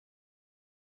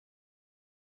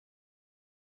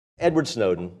Edward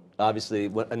Snowden, obviously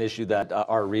an issue that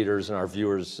our readers and our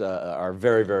viewers are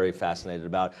very, very fascinated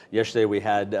about. Yesterday we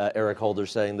had Eric Holder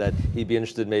saying that he'd be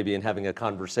interested maybe in having a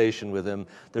conversation with him.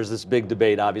 There's this big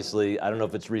debate, obviously. I don't know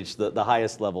if it's reached the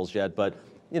highest levels yet, but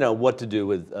what to do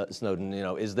with Snowden.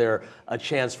 Is there a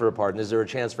chance for a pardon? Is there a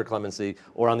chance for clemency?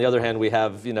 Or on the other hand, we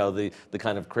have the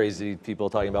kind of crazy people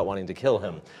talking about wanting to kill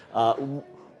him.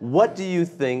 What do you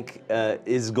think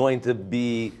is going to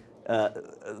be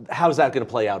how's that going to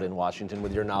play out in Washington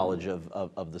with your knowledge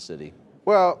of the city?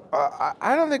 Well,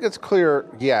 I don't think it's clear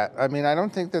yet. I mean, I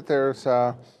don't think that there's.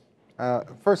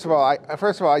 First of all,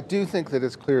 I do think that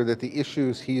it's clear that the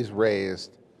issues he's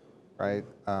raised, right,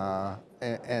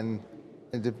 and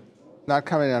not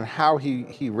commenting on how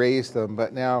he raised them,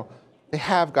 but now they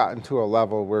have gotten to a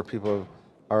level where people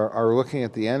are looking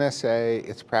at the NSA,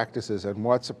 its practices, and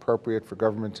what's appropriate for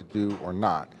government to do or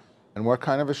not, and what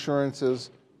kind of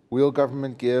assurances will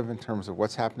government give in terms of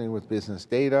what's happening with business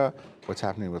data, what's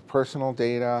happening with personal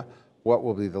data, what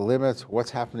will be the limits, what's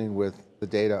happening with the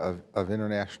data of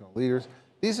international leaders.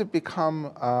 These have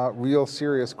become real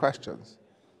serious questions.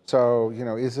 So,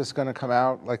 is this going to come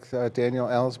out like Daniel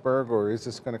Ellsberg, or is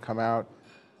this going to come out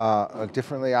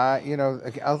differently?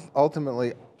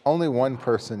 Ultimately, only one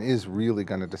person is really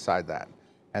going to decide that,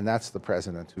 and that's the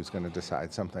president who's going to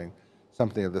decide something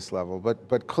of this level.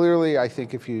 But clearly, I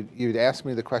think if you'd asked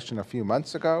me the question a few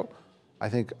months ago, I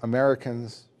think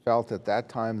Americans felt at that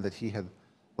time that he had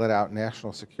let out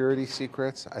national security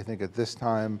secrets. I think at this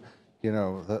time,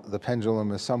 the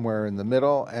pendulum is somewhere in the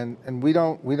middle, and we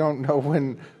don't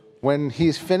know when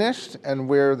he's finished and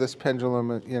where this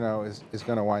pendulum is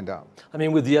going to wind up. I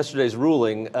mean, with yesterday's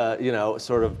ruling,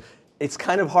 it's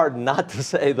kind of hard not to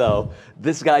say, though,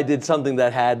 this guy did something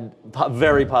that had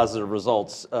very positive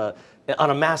results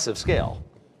on a massive scale.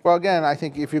 Well, again, I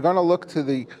think if you're going to look to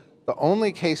the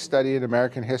only case study in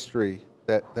American history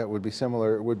that would be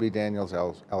similar, it would be Daniel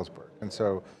Ellsberg. And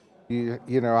so,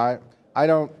 I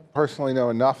don't personally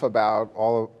know enough about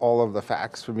all of the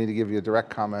facts for me to give you a direct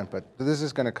comment, but this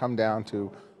is going to come down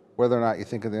to whether or not you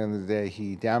think at the end of the day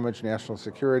he damaged national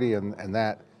security and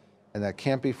that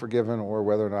can't be forgiven, or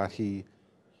whether or not he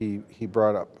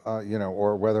brought up,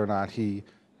 or whether or not he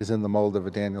is in the mold of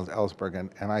a Daniel Ellsberg,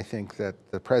 and I think that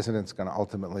the president's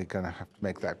ultimately going to have to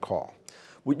make that call.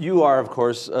 You are, of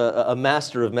course, a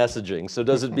master of messaging. So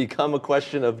does it become a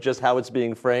question of just how it's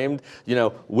being framed?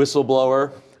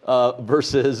 Whistleblower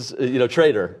versus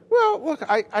traitor. Well, look,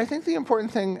 I think the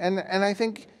important thing, and I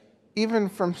think even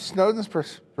from Snowden's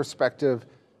perspective,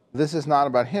 this is not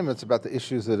about him. It's about the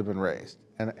issues that have been raised,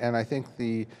 and I think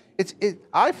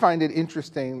I find it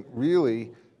interesting,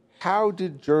 really, how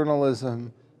did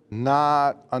journalism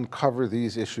not uncover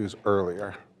these issues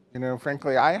earlier?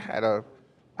 Frankly, I had a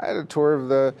tour of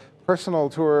the personal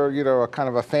tour, a kind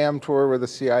of a fam tour where the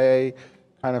CIA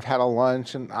kind of had a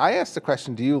lunch, and I asked the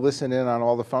question, do you listen in on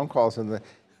all the phone calls? And the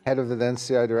head of the then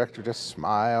CIA director just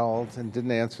smiled and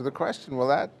didn't answer the question. Well,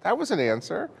 that was an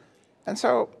answer. And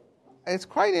so it's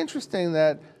quite interesting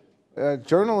that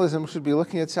journalism should be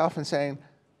looking at itself and saying,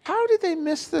 how did they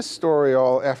miss this story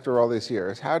after all these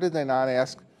years? How did they not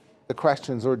ask the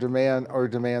questions or demand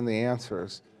the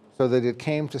answers, so that it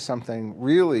came to something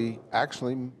really,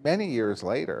 actually, many years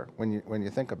later when you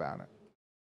think about it?